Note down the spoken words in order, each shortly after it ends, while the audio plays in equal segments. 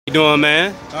You doing,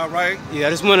 man? All right. Yeah, I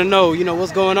just want to know,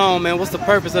 what's going on, man? What's the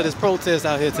purpose of this protest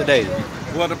out here today?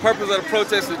 Well, the purpose of the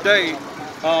protest today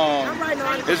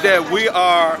is that we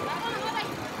are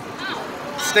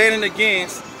standing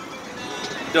against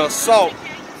the assault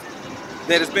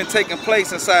that has been taking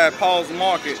place inside Paul's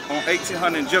Market on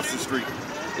 1800 and Jefferson Street.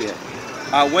 Yeah.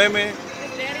 Our women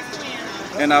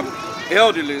and our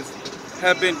elderly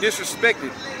have been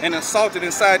disrespected and assaulted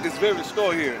inside this very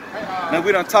store here. Now,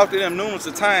 we done talked to them numerous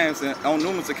of times and on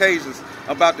numerous occasions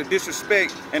about the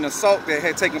disrespect and assault that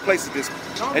had taken place at this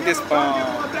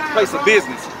place of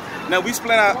business. Now, we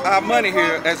spend our money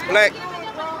here as black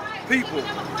people.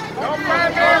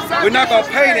 We're not gonna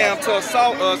pay them to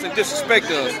assault us and disrespect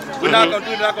us. We're not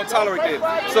gonna tolerate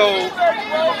that. So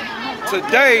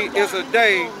today is a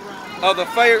day of the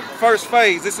first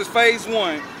phase. This is phase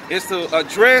one. Is to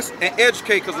address and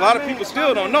educate, because a lot of people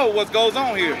still don't know what goes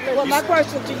on here. Well, my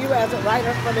question to you as a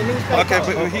writer for the newspaper. Okay,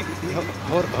 but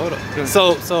hold on.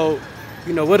 So,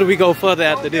 where do we go further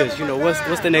after this?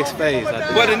 What's the next phase?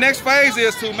 Well, the next phase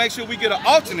is to make sure we get an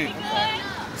alternate.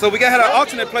 So we gotta have an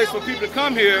alternate place for people to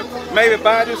come here, maybe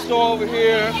buy this store over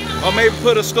here, or maybe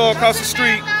put a store across the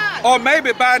street, or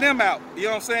maybe buy them out. You know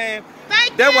what I'm saying?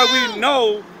 That way we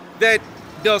know that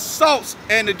the assaults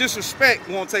and the disrespect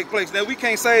won't take place. Now, we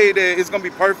can't say that it's going to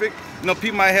be perfect.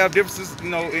 People might have differences,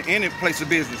 in any place of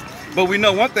business. But we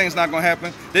know one thing's not going to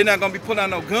happen. They're not going to be putting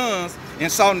out no guns and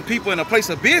assaulting people in a place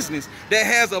of business that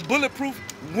has a bulletproof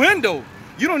window.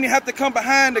 You don't even have to come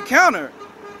behind the counter.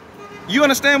 You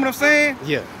understand what I'm saying?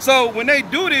 Yeah. So when they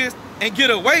do this and get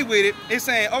away with it, it's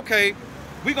saying, okay,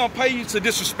 we're going to pay you to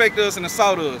disrespect us and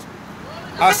assault us.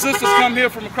 Our sisters come here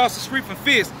from across the street from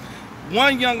Fisk.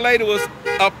 One young lady was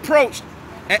approached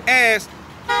and asked,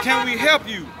 can we help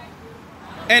you?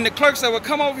 And the clerk said, well,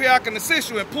 come over here, I can assist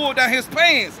you, and pulled down his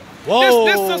pants. Whoa.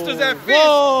 This sister's at Fisk.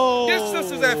 Whoa. This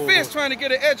sister's at Fisk trying to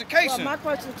get an education. Well, my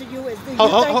question to you is, do you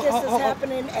think this is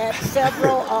happening at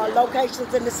several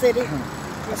locations in the city?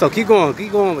 So keep going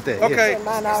with that. Okay.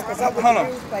 Yeah. Hold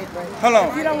on. Hold on.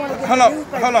 If you don't want to get hold the on.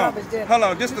 newspaper Hold on. coverage, then- Hold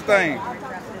on. This the thing.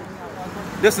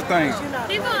 This the thing.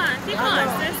 Keep on,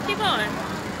 sis, keep on.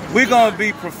 We're going to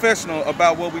be professional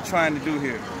about what we're trying to do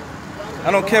here.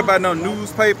 I don't care about no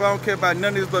newspaper. I don't care about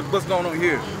none of this, but what's going on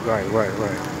here. Right.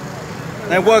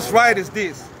 And what's right is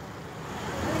this.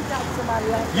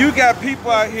 You got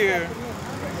people out here.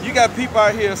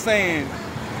 Saying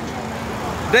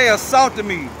they assaulted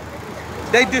me.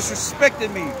 They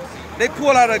disrespected me. They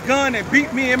pulled out a gun and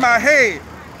beat me in my head.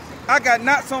 I got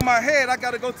knots on my head. I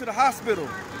got to go to the hospital.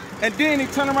 And then he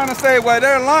turned around and said, well,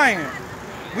 they're lying.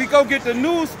 We go get the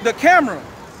camera,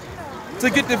 to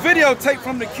get the videotape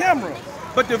from the camera.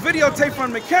 But the videotape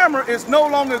from the camera is no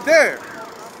longer there.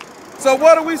 So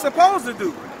what are we supposed to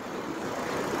do?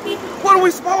 What are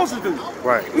we supposed to do?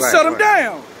 We shut them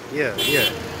down. Yeah.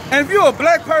 And if you're a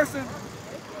black person,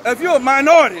 if you're a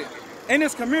minority in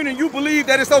this community, you believe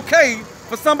that it's okay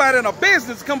for somebody in a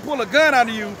business to come pull a gun out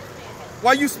of you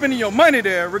while you spending your money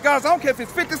there, regardless, I don't care if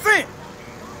it's 50 cents.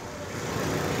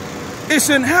 It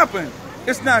shouldn't happen.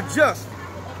 It's not just,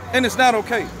 and it's not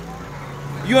okay.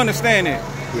 You understand that?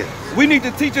 Yeah. We need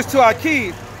to teach this to our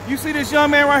kids. You see this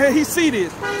young man right here, he see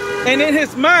this. And in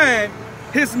his mind,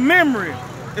 his memory,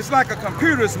 it's like a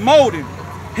computer, it's molding.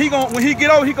 When he get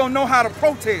old, he gonna know how to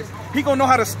protest. He gonna know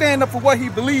how to stand up for what he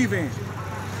believe in.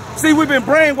 See, we've been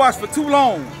brainwashed for too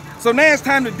long. So now it's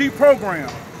time to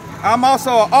deprogram. I'm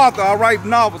also an author, I write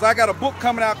novels. I got a book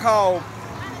coming out called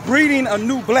Breeding a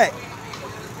New Black.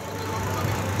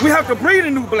 We have to breed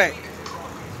a new black.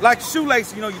 Like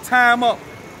shoelaces, you tie them up.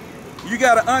 You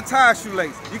gotta untie a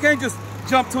shoelace. You can't just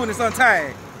jump to it and it's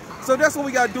untied. So that's what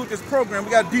we gotta do with this program. We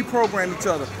gotta deprogram each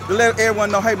other to let everyone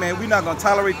know, hey man, we're not gonna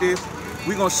tolerate this.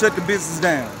 We're gonna shut the business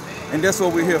down. And that's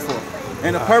what we're here for.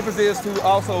 And the purpose is to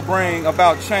also bring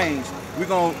about change. We're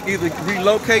gonna either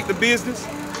relocate the business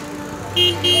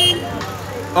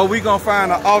or we're gonna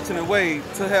find an alternate way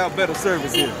to have better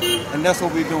service here. And that's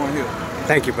what we're doing here.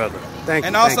 Thank you, brother. Thank you.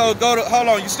 And also hold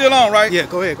on, you still on, right? Yeah,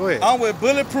 go ahead. I'm with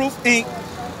Bulletproof Inc.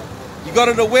 You go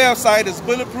to the website, it's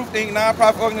Bulletproof Inc.,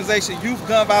 nonprofit organization, Youth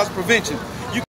Gun Violence Prevention.